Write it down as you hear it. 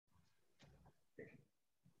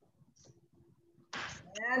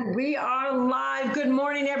And we are live. Good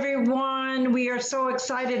morning, everyone. We are so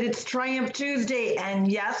excited. It's Triumph Tuesday.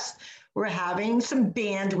 And yes, we're having some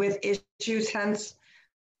bandwidth issues, hence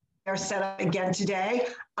our setup again today.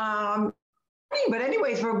 But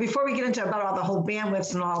anyways, before we get into about all the whole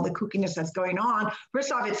bandwidths and all the kookiness that's going on,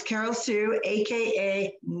 first off, it's Carol Sue,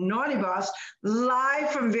 AKA Naughty Boss,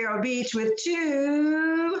 live from Vero Beach with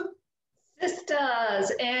two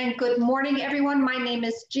sisters. And good morning, everyone. My name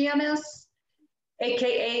is Janice,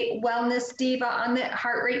 AKA Wellness Diva on the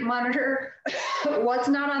heart rate monitor. Was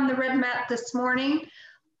not on the red mat this morning.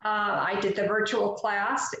 I did the virtual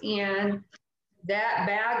class and that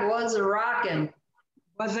bag was rocking.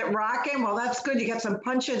 Was it rocking? Well, that's good. You got some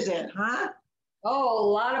punches in, huh? Oh, a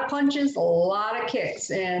lot of punches, a lot of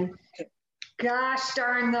kicks. And gosh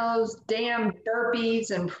darn those damn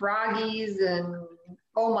burpees and froggies and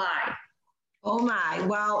oh my. Oh my.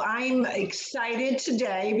 Well, I'm excited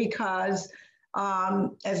today because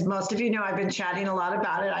as most of you know, I've been chatting a lot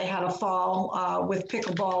about it. I had a fall with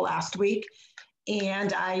pickleball last week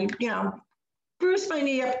and I, bruised my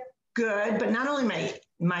knee up good, but not only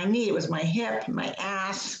my knee, it was my hip, my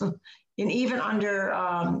ass, and even under,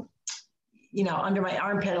 under my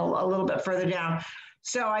armpit a little bit further down.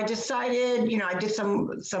 So I decided, I did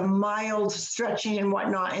some mild stretching and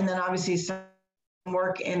whatnot, and then obviously some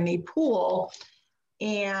work in the pool.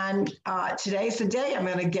 And today's the day I'm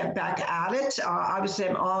going to get back at it. Obviously,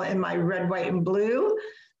 I'm all in my red, white, and blue.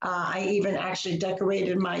 I even actually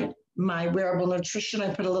decorated my wearable nutrition.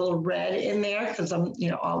 I put a little red in there because I'm,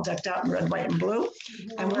 all decked out in red, white, and blue. Mm-hmm.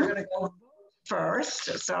 And we're going to go first.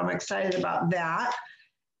 So I'm excited about that.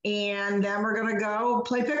 And then we're going to go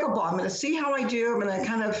play pickleball. I'm going to see how I do. I'm going to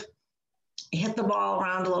kind of hit the ball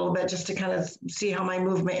around a little bit just to kind of see how my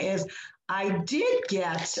movement is. I did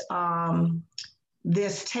get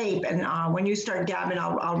this tape, and when you start gabbing,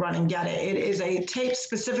 I'll run and get it. It is a tape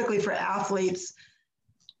specifically for athletes,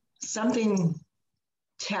 something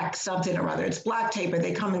or other. It's black tape, but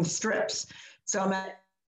they come in strips. So I'm going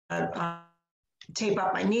to tape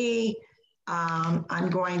up my knee. I'm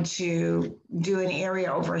going to do an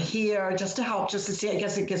area over here just to help, just to see, I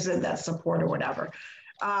guess it gives it that support or whatever.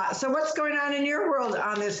 So what's going on in your world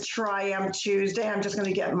on this Triumph Tuesday? I'm just going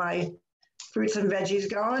to get my fruits and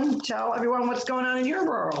veggies going. Tell everyone what's going on in your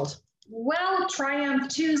world. Well, Triumph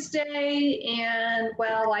Tuesday, and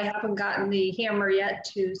well, I haven't gotten the hammer yet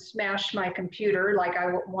to smash my computer like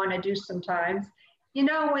I want to do sometimes.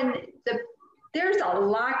 When there's a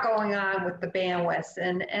lot going on with the bandwidth,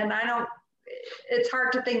 and it's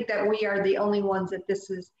hard to think that we are the only ones that this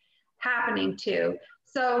is happening to.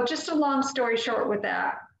 So just a long story short with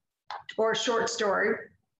that, or short story,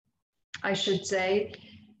 I should say.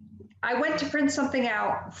 I went to print something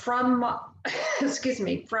out from,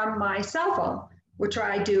 from my cell phone, which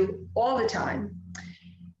I do all the time.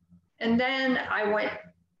 And then I went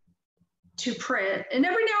to print, and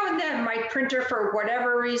every now and then my printer, for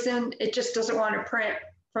whatever reason, it just doesn't want to print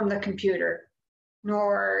from the computer.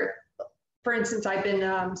 Nor, for instance, I've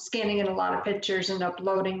been scanning in a lot of pictures and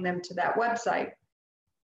uploading them to that website.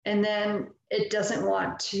 And then it doesn't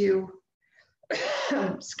want to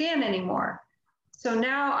scan anymore. So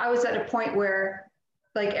now I was at a point where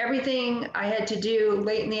like everything I had to do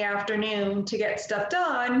late in the afternoon to get stuff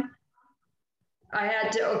done, I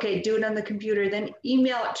had to, do it on the computer, then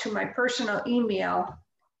email it to my personal email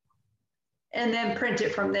and then print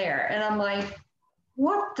it from there. And I'm like,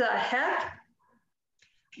 what the heck?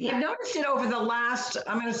 I've noticed it over the last,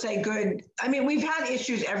 I'm going to say we've had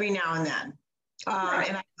issues every now and then. Right.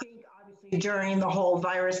 And I think obviously during the whole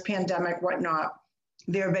virus pandemic, whatnot,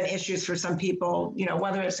 there have been issues for some people,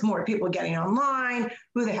 whether it's more people getting online,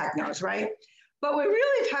 who the heck knows, right? But we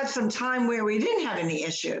really have had some time where we didn't have any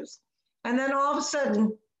issues. And then all of a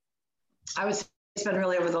sudden, I would say it's been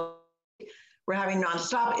really we're having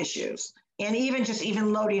nonstop issues. And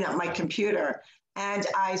even loading up my computer. And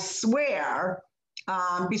I swear,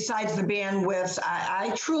 besides the bandwidths,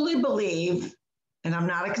 I truly believe, and I'm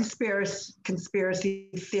not a conspiracy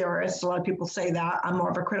theorist, a lot of people say that, I'm more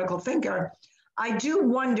of a critical thinker. I do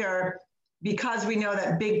wonder, because we know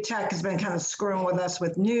that big tech has been kind of screwing with us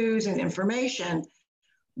with news and information,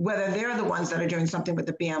 whether they're the ones that are doing something with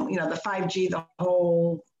the the 5G, the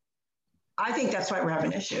whole, I think that's why we're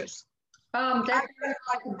having issues. That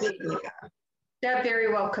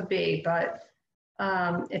very well could be, but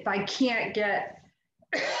if I can't get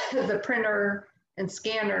the printer and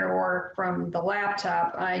scanner or from the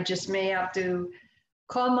laptop, I just may have to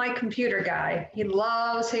call my computer guy. He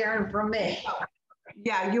loves hearing from me.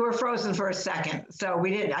 Yeah, you were frozen for a second, so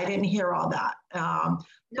I didn't hear all that.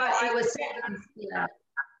 But I was saying, I'm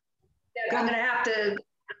going to have to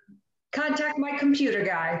contact my computer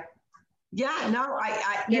guy. Yeah, no,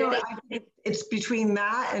 I think it's between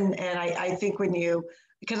that and I think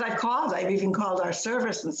because I've even called our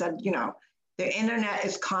service and said, the internet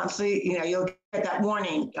is constantly, you'll get that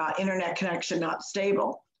warning, internet connection not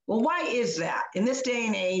stable. Well, why is that? In this day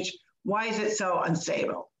and age, why is it so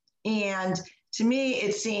unstable? And to me,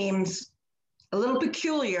 it seems a little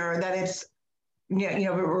peculiar that it's,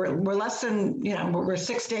 we're less than, we're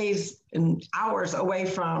 6 days and hours away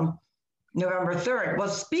from November 3rd. Well,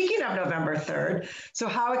 speaking of November 3rd, so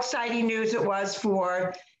how exciting news it was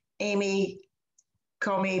for Amy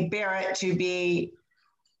Coney Barrett to be,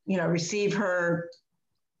 receive her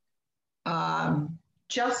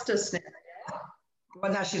justice.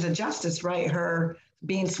 Well, now she's a justice, right? Her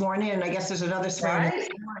being sworn in. I guess there's another swearing in this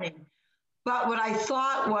morning. But what I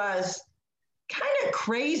thought was kind of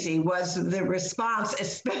crazy was the response,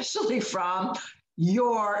 especially from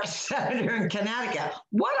your senator in Connecticut.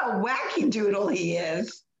 What a wacky doodle he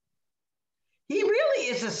is. He really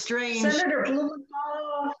is a strange. Senator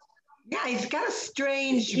Blumenthal. Yeah, he's got a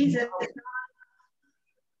strange. He's got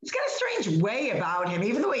a strange way about him,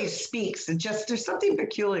 even the way he speaks. It just there's something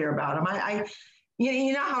peculiar about him.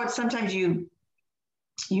 You know how it's sometimes you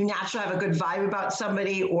naturally have a good vibe about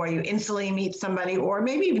somebody, or you instantly meet somebody, or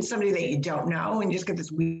maybe even somebody that you don't know, and you just get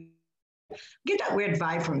that weird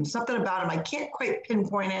vibe from him. Something about him, I can't quite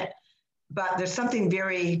pinpoint it, but there's something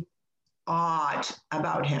very odd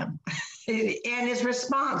about him. And his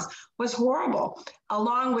response was horrible,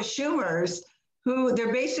 along with Schumer's, who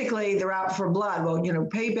they're out for blood. Well,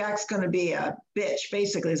 payback's going to be a bitch,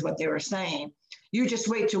 basically, is what they were saying. You just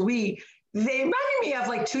wait till they reminded me of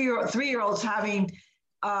like 3-year-olds having,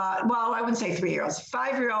 well, I wouldn't say 3-year-olds,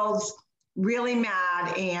 5-year-olds really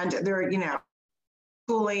mad, and they're,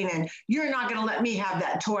 schooling, and you're not going to let me have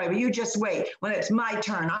that toy, but you just wait. When it's my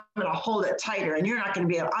turn, I'm going to hold it tighter, and you're not going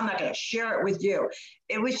to I'm not going to share it with you.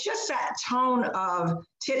 It was just that tone of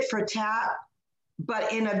tit for tat,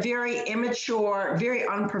 but in a very immature, very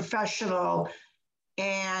unprofessional,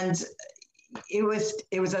 and it was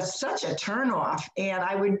such a turnoff. And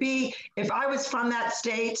I would be, if I was from that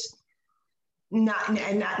state, not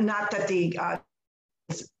that the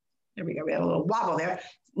there we go, we had a little wobble there.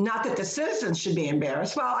 Not that the citizens should be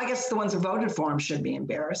embarrassed. Well, I guess the ones who voted for him should be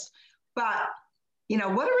embarrassed. But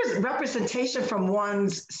what a representation from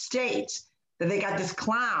one's state that they got this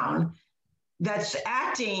clown that's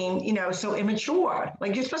acting, so immature.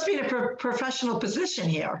 Like, you're supposed to be in a professional position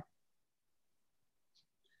here.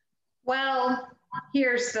 Well,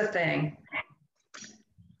 here's the thing.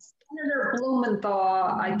 Senator Blumenthal,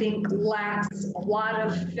 I think, lacks a lot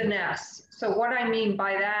of finesse. So what I mean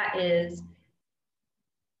by that is,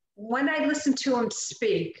 when I listen to him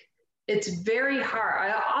speak, it's very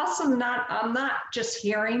hard. I'm not just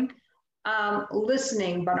hearing,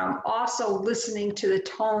 listening, but I'm also listening to the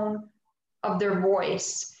tone of their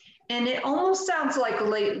voice. And it almost sounds like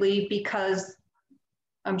lately, because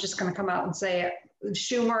I'm just going to come out and say it,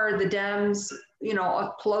 Schumer, the Dems,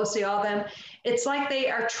 Pelosi, all them, it's like they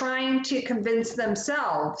are trying to convince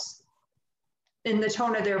themselves in the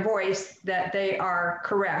tone of their voice that they are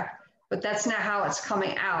correct, but that's not how it's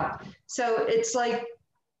coming out. So it's like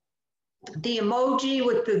the emoji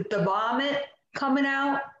with the vomit coming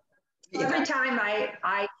out. Yeah. Every time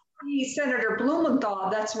I see Senator Blumenthal,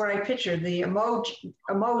 that's what I picture, the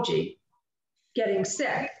emoji getting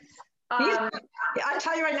sick. I'll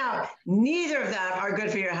tell you right now, neither of them are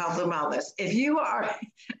good for your health and wellness. If you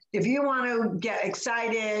want to get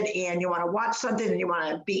excited and you want to watch something and you want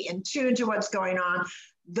to be in tune to what's going on,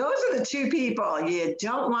 those are the two people you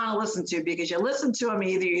don't want to listen to, because you listen to them,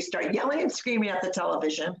 either you start yelling and screaming at the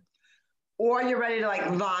television, or you're ready to like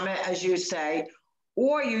vomit, as you say,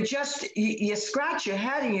 or you scratch your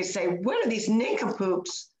head and you say, what are these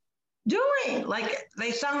nincompoops doing? Like,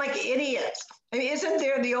 they sound like idiots. I mean, isn't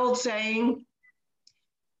there the old saying,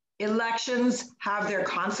 elections have their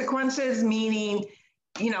consequences, meaning,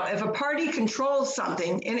 if a party controls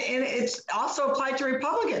something, and it's also applied to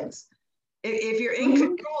Republicans, if you're in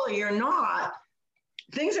control or you're not,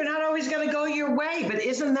 things are not always going to go your way, but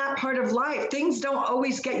isn't that part of life? Things don't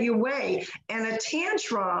always get your way. And a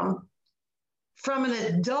tantrum from an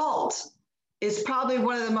adult is probably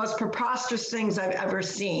one of the most preposterous things I've ever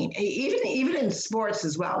seen, even in sports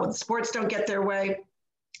as well. When sports don't get their way,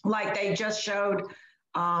 like they just showed,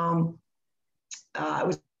 it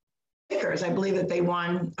was Lakers, I believe, that they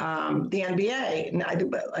won the NBA. And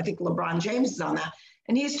I think LeBron James is on that.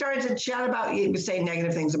 And he started to chat about, he was saying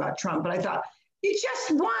negative things about Trump, but I thought, he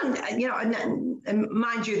just won, and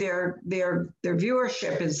mind you, their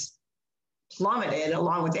viewership is plummeted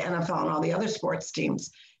along with the NFL and all the other sports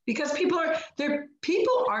teams. because people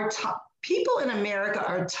in America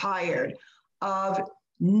are tired of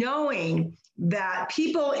knowing that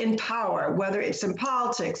people in power, whether it's in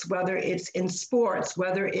politics, whether it's in sports,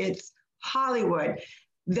 whether it's Hollywood,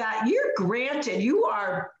 that you're granted, you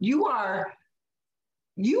are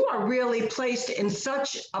really placed in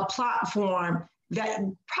such a platform that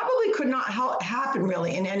probably could not happen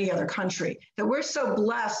really in any other country. That we're so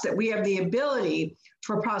blessed that we have the ability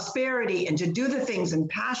for prosperity and to do the things and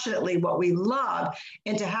passionately what we love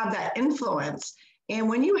and to have that influence. And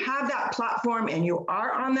when you have that platform and you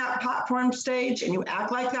are on that platform stage and you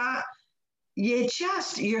act like that,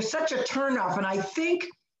 you're such a turnoff. And I think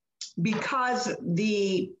because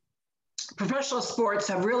the professional sports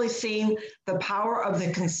have really seen the power of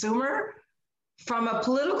the consumer, from a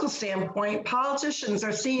political standpoint, politicians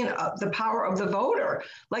are seeing the power of the voter.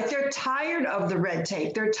 Like, they're tired of the red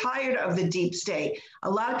tape. They're tired of the deep state. A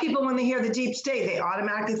lot of people, when they hear the deep state, they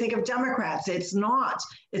automatically think of Democrats. It's not.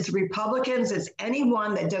 It's Republicans. It's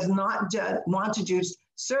anyone that does not want to do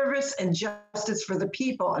service and justice for the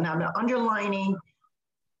people and have an underlining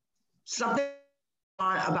something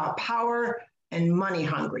about power and money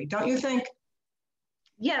hungry. Don't you think?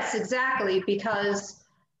 Yes, exactly. Because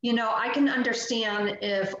I can understand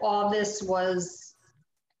if all this was,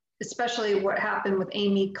 especially what happened with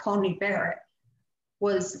Amy Coney Barrett,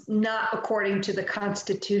 was not according to the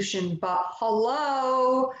Constitution, but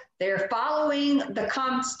hello, they're following the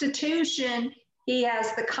Constitution. He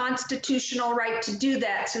has the constitutional right to do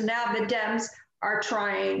that. So now the Dems are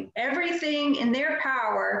trying everything in their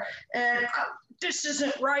power, and this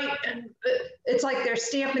isn't right. And it's like they're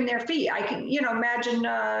stamping their feet. I can, imagine,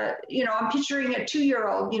 I'm picturing a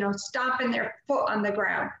 2-year-old, stomping their foot on the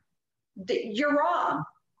ground. You're wrong.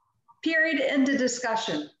 Period. End of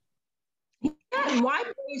discussion. Yeah, and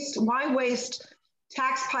why waste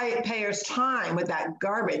taxpayers' time with that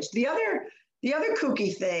garbage? The other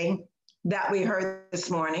kooky thing that we heard this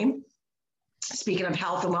morning, speaking of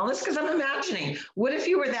health and wellness, because I'm imagining, what if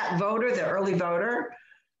you were that voter, the early voter,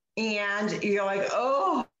 and you're like,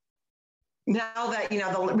 oh, now that,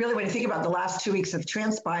 really when you think about the last 2 weeks have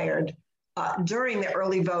transpired during the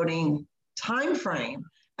early voting time frame,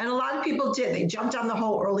 and a lot of people did, they jumped on the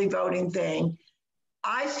whole early voting thing.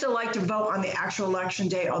 I still like to vote on the actual election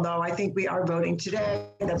day, although I think we are voting today.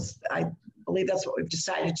 I believe that's what we've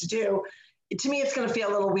decided to do. To me, it's going to feel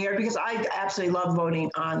a little weird because I absolutely love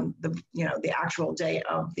voting on the actual day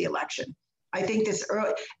of the election. I think this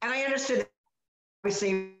early, and I understood,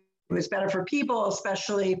 obviously, it was better for people,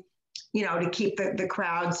 especially, to keep the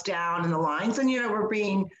crowds down and the lines. And, we're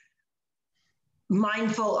being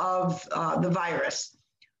mindful of the virus.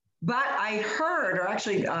 But I heard, or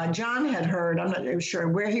actually John had heard, I'm not sure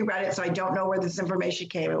where he read it, so I don't know where this information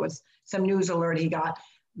came. It was some news alert he got,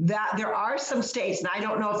 that there are some states, and I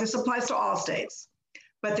don't know if this applies to all states,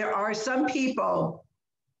 but there are some people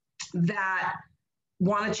that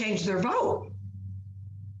want to change their vote.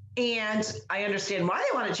 And I understand why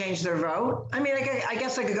they want to change their vote. I mean, I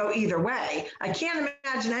guess I could go either way. I can't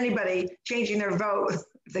imagine anybody changing their vote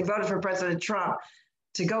if they voted for President Trump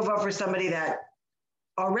to go vote for somebody that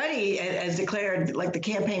already has declared like the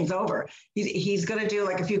campaign's over. He's going to do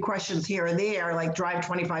like a few questions here and there, like drive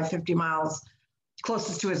 25, 50 miles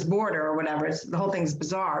closest to his border or whatever. The whole thing's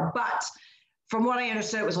bizarre. But from what I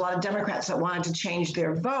understood, it was a lot of Democrats that wanted to change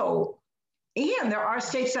their vote. And there are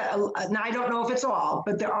states that, now I don't know if it's all,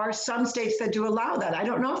 but there are some states that do allow that. I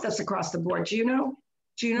don't know if that's across the board. Do you know?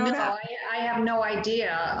 No, that? I have no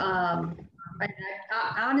idea. I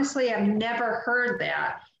honestly have never heard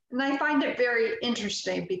that. And I find it very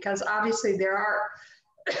interesting because obviously there are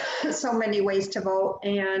so many ways to vote,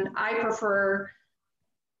 and I prefer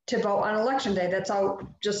to vote on election day. That's all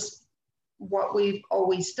just what we've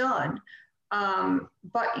always done.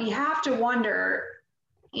 But you have to wonder,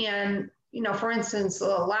 and for instance,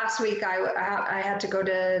 last week I had to go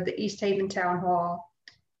to the East Haven Town Hall,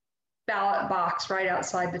 ballot box right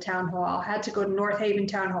outside the town hall. I had to go to North Haven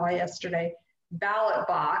Town Hall yesterday, ballot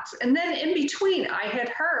box. And then in between, I had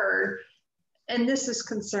heard, and this is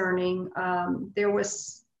concerning, there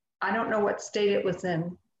was, I don't know what state it was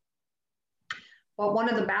in, but one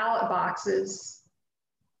of the ballot boxes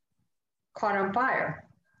caught on fire.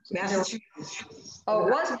 Massachusetts. Oh,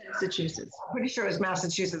 it was Massachusetts. I'm pretty sure it was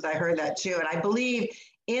Massachusetts. I heard that too. And I believe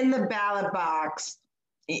in the ballot box,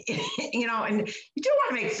 and you don't want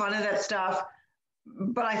to make fun of that stuff,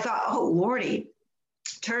 but I thought, oh, Lordy,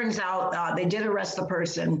 turns out they did arrest the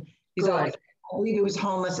person. I believe he was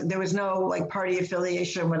homeless. There was no like party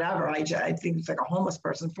affiliation, whatever. I think it's like a homeless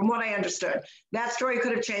person from what I understood. That story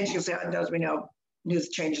could have changed because as we know, news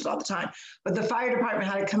changes all the time. But the fire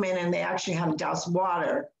department had to come in and they actually had to douse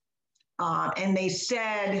water. And they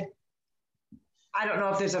said, I don't know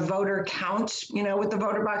if there's a voter count, with the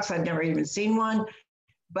voter box. I've never even seen one,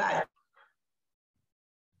 but.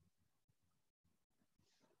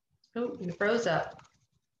 Oh, you froze up.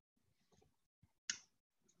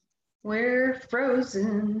 We're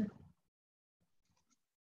frozen.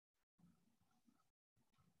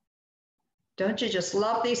 Don't you just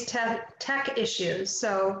love these tech issues?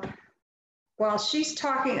 So while she's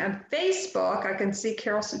talking on Facebook, I can see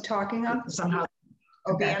Carol Sue talking on. Somehow.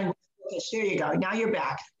 Okay. There you go. Now you're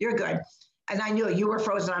back. You're good. And I knew you were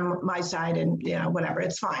frozen on my side and, whatever.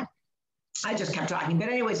 It's fine. I just kept talking. But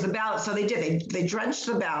anyways, the ballot. So they did. They drenched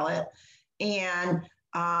the ballot. And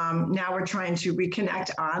now we're trying to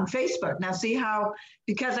reconnect on Facebook. Now see how,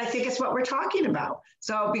 because I think it's what we're talking about.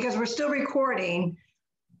 So because we're still recording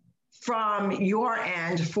from your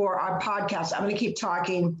end for our podcast, I'm going to keep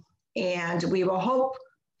talking and we will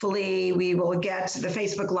hopefully we will get the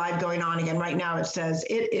Facebook Live going on again. Right now it says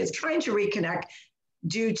it is trying to reconnect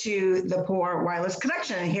due to the poor wireless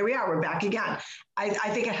connection. And here we are, we're back again. I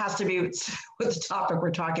think it has to be with the topic we're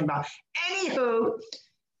talking about. Anywho,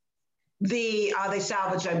 they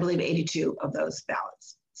salvaged, I believe, 82 of those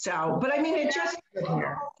ballots. So, but I mean, it just,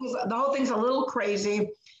 the whole thing's a little crazy,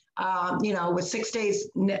 with 6 days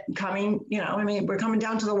coming, we're coming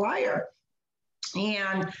down to the wire.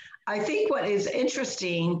 And I think what is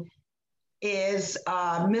interesting is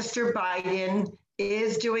Mr. Biden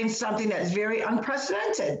is doing something that's very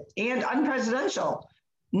unprecedented and unpresidential.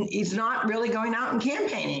 He's not really going out and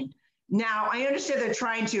campaigning. Now, I understand they're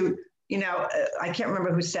trying to, I can't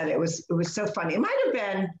remember who said it. It was so funny. It might have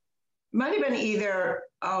been either,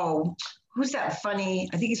 who's that funny?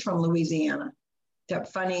 I think he's from Louisiana.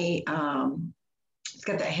 That funny, he's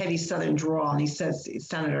got that heavy Southern drawl, and he says, he's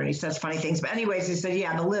senator, and he says funny things. But anyways, he said,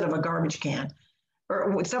 yeah, the lid of a garbage can.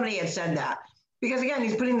 Or somebody had said that. Because again,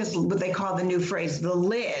 he's putting this, what they call the new phrase, the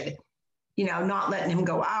lid, not letting him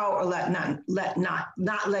go out or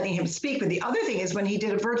not letting him speak. But the other thing is when he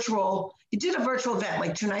did a virtual event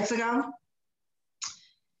like 2 nights ago,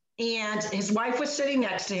 and his wife was sitting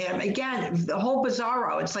next to him. Again, the whole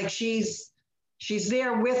bizarro. It's like she's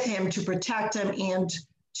there with him to protect him and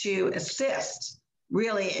to assist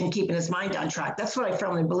really in keeping his mind on track. That's what I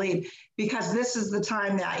firmly believe, because this is the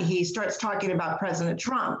time that he starts talking about President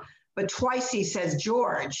Trump, but twice he says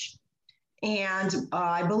George. And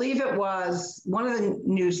I believe it was one of the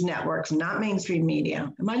news networks, not mainstream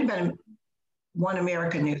media. It might have been One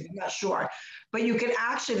America News, I'm not sure. But you could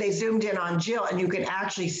actually, they zoomed in on Jill and you could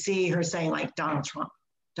actually see her saying like Donald Trump,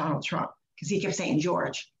 because he kept saying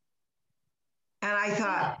George. And I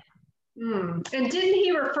thought. And didn't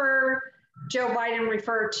he Joe Biden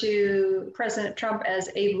refer to President Trump as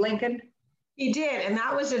Abe Lincoln? He did, and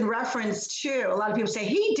that was in reference to, a lot of people say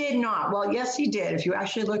he did not. Well, yes, he did. If you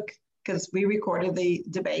actually look, because we recorded the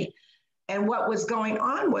debate, and what was going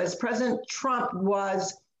on was President Trump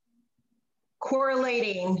was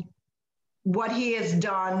correlating what he has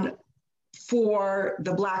done for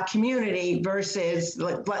the Black community versus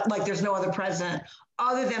like there's no other president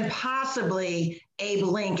other than possibly Abe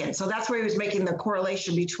Lincoln. So that's where he was making the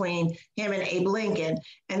correlation between him and Abe Lincoln.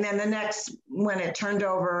 And then the next, when it turned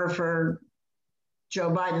over for Joe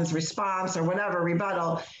Biden's response or whatever,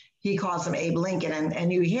 rebuttal, he calls him Abe Lincoln.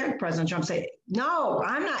 And you hear President Trump say, no,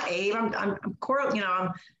 I'm not Abe. I'm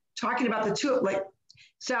talking about the two, like,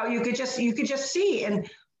 so you could just see. And,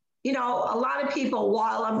 a lot of people,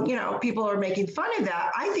 while people are making fun of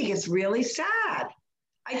that, I think it's really sad.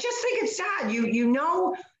 I just think it's sad.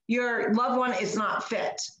 Your loved one is not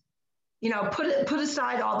fit. Put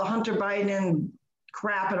aside all the Hunter Biden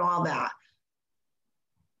crap and all that.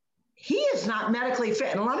 He is not medically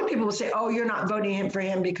fit. And a lot of people will say, oh, you're not voting for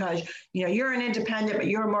him because, you're an independent, but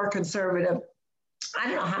you're more conservative. I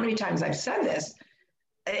don't know how many times I've said this.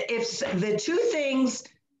 If the two things,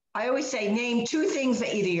 I always say, name 2 things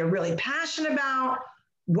that either you're really passionate about,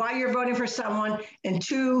 why you're voting for someone, and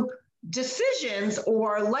 2 decisions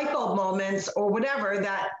or light bulb moments or whatever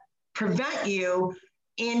that prevent you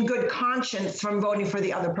in good conscience from voting for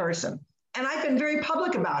the other person. And I've been very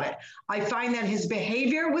public about it. I find that his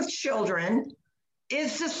behavior with children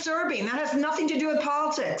is disturbing. That has nothing to do with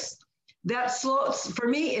politics. That for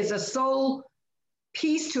me is a sole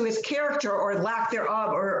piece to his character or lack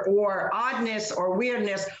thereof or oddness or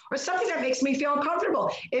weirdness or something that makes me feel uncomfortable.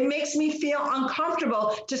 It makes me feel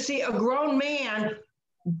uncomfortable to see a grown man,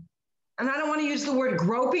 and I don't want to use the word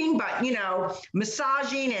groping, but,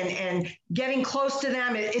 massaging and getting close to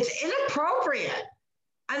them. It's inappropriate.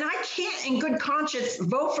 And I can't in good conscience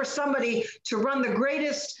vote for somebody to run the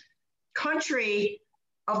greatest country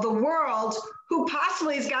of the world who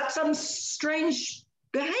possibly has got some strange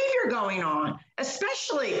behavior going on,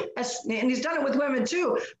 especially, and he's done it with women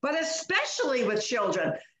too, but especially with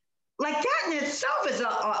children. Like that in itself is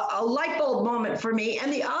a light bulb moment for me.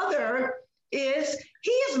 And the other is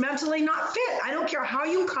he is mentally not fit. I don't care how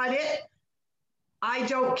you cut it. I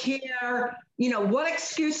don't care, what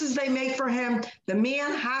excuses they make for him. The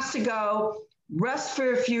man has to go rest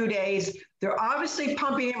for a few days. They're obviously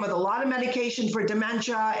pumping him with a lot of medication for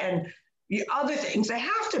dementia and other things. They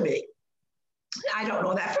have to be. I don't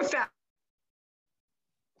know that for fact.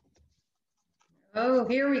 Oh,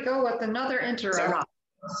 here we go with another interrupt.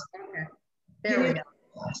 Okay. There we go.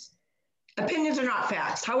 Opinions are not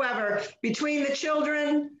facts. However, between the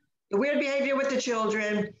children, the weird behavior with the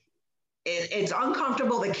children, it's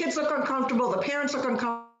uncomfortable. The kids look uncomfortable. The parents look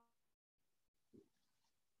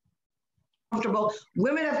uncomfortable.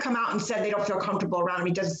 Women have come out and said they don't feel comfortable around him.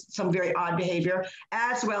 He does some very odd behavior,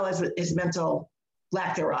 as well as his mental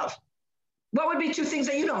lack thereof. What would be two things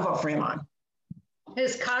that you don't vote for him on?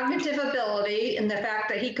 His cognitive ability and the fact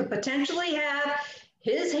that he could potentially have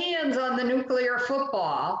his hands on the nuclear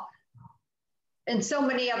football and so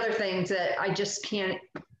many other things that I just can't,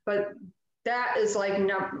 but that is like,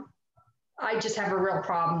 no, I just have a real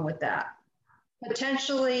problem with that.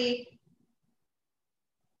 Potentially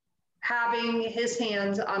having his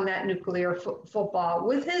hands on that nuclear football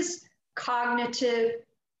with his cognitive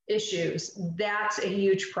issues, that's a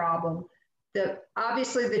huge problem.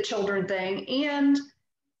 Obviously the children thing, and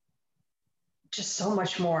just so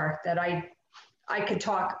much more that I could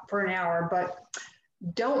talk for an hour, but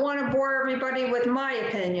don't want to bore everybody with my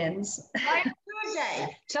opinions. Triumph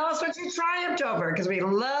Tuesday. Tell us what you triumphed over, because we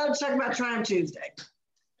love to talk about Triumph Tuesday.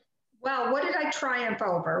 Well, what did I triumph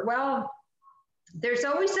over? Well, there's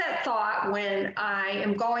always that thought when I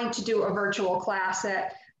am going to do a virtual class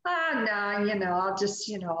that, I'll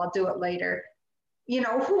just, I'll do it later.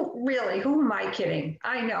 Who am I kidding?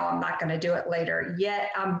 I know I'm not going to do it later, yet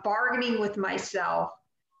I'm bargaining with myself.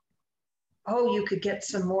 Oh, you could get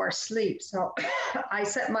some more sleep. So I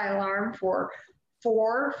set my alarm for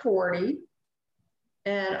 4:40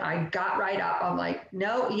 and I got right up. I'm like,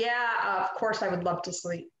 no, yeah, of course I would love to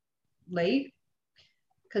sleep late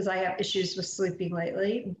because I have issues with sleeping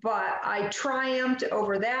lately, but I triumphed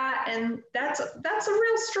over that. And that's a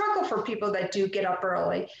real struggle for people that do get up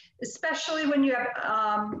early, especially when you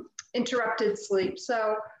have interrupted sleep.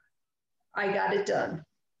 So I got it done.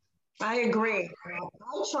 I agree.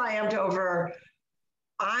 I triumphed over,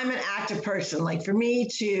 I'm an active person. Like for me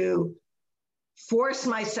to force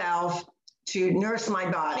myself to nurse my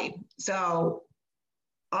body. So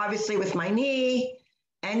obviously with my knee,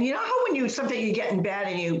 and you know how when you get in bed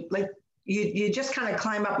and you just kind of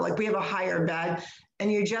climb up, like we have a higher bed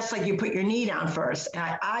and you put your knee down first.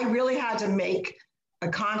 And I really had to make a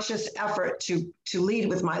conscious effort to lead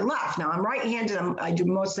with my left. Now I'm right-handed. I do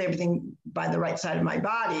mostly everything by the right side of my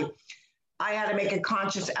body. I had to make a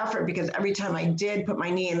conscious effort because every time I did put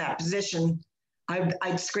my knee in that position,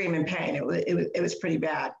 I'd scream in pain. It was pretty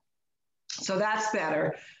bad. So that's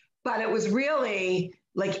better. But it was really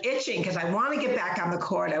like itching because I want to get back on the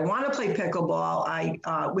court. I want to play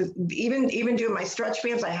pickleball. With even doing my stretch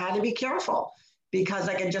bands, I had to be careful because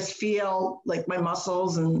I could just feel like my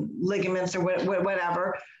muscles and ligaments or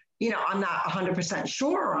whatever, I'm not 100%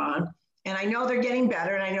 sure on. And I know they're getting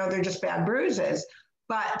better and I know they're just bad bruises,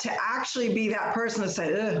 but to actually be that person to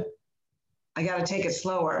say, I got to take it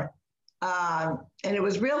slower. And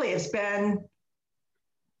it's been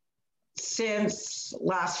since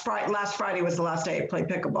last Friday was the last day I played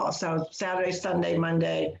pickleball. So Saturday, Sunday,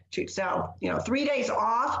 Monday, Tuesday. So, 3 days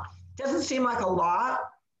off doesn't seem like a lot,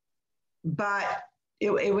 but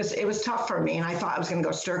it was tough for me. And I thought I was going to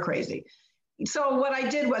go stir crazy. So what I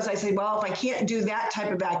did was I said, well, if I can't do that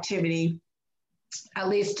type of activity, at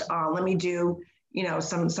least let me do,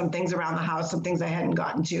 some things around the house, some things I hadn't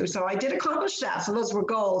gotten to. So I did accomplish that. So those were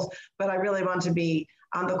goals, but I really wanted to be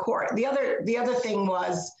on the court. The other thing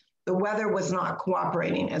was the weather was not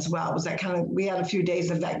cooperating as well. It was that we had a few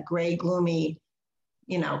days of that gray, gloomy,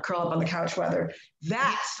 curl up on the couch weather.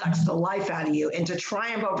 That sucks the life out of you. And to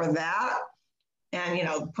triumph over that and,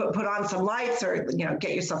 put on some lights or,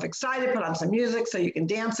 get yourself excited, put on some music so you can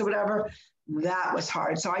dance or whatever, that was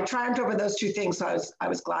hard. So I triumphed over those two things. So I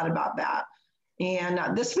was glad about that.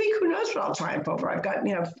 And this week, who knows what I'll triumph over? I've got,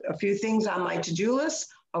 a few things on my to-do list.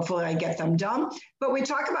 Hopefully I get them done. But we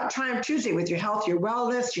talk about Triumph Tuesday with your health, your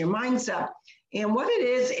wellness, your mindset. And what it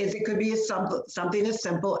is it could be something as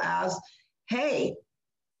simple as, hey,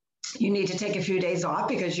 you need to take a few days off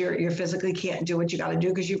because you're physically can't do what you got to do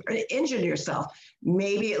because you've injured yourself.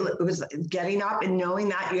 Maybe it was getting up and knowing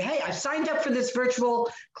that hey, I've signed up for this virtual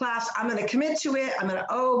class. I'm going to commit to it. I'm going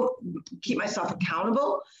to keep myself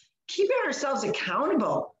accountable. Keeping ourselves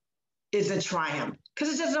accountable is a triumph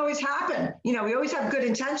because it doesn't always happen. We always have good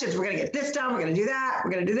intentions. We're going to get this done. We're going to do that.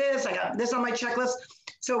 We're going to do this. I got this on my checklist.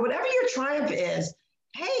 So whatever your triumph is,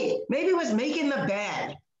 hey, maybe it was making the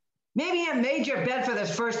bed. Maybe you made your bed for the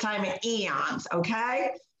first time in eons,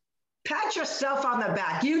 okay? Pat yourself on the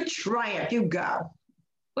back. You triumph, you go.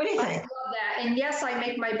 What do you think? I love that. And yes, I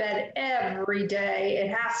make my bed every day.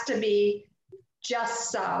 It has to be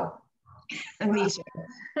just so. And me too.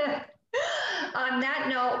 On that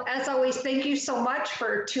note, as always, thank you so much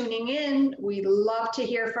for tuning in. We love to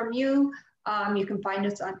hear from you. You can find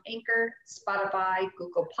us on Anchor, Spotify,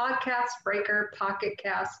 Google Podcasts, Breaker, Pocket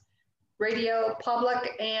Cast, Radio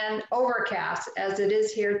Public, and Overcast, as it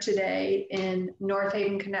is here today in North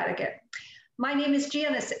Haven, Connecticut. My name is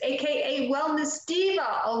Janice, aka Wellness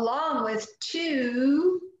Diva, along with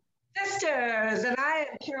two sisters, and I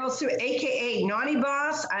am Carol Sue, aka Naughty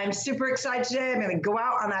Boss. I'm super excited today. I'm going to go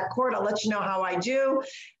out on that court. I'll let you know how I do,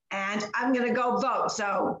 and I'm going to go vote.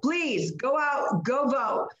 So please go out, go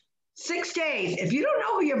vote. 6 days. If you don't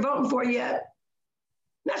know who you're voting for yet,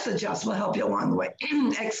 message us. We'll help you along the way.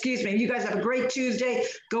 Excuse me. You guys have a great Tuesday.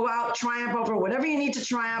 Go out, triumph over whatever you need to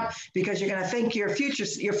triumph because you're going to thank your future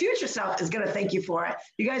self is going to thank you for it.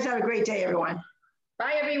 You guys have a great day, everyone.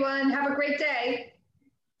 Bye, everyone. Have a great day.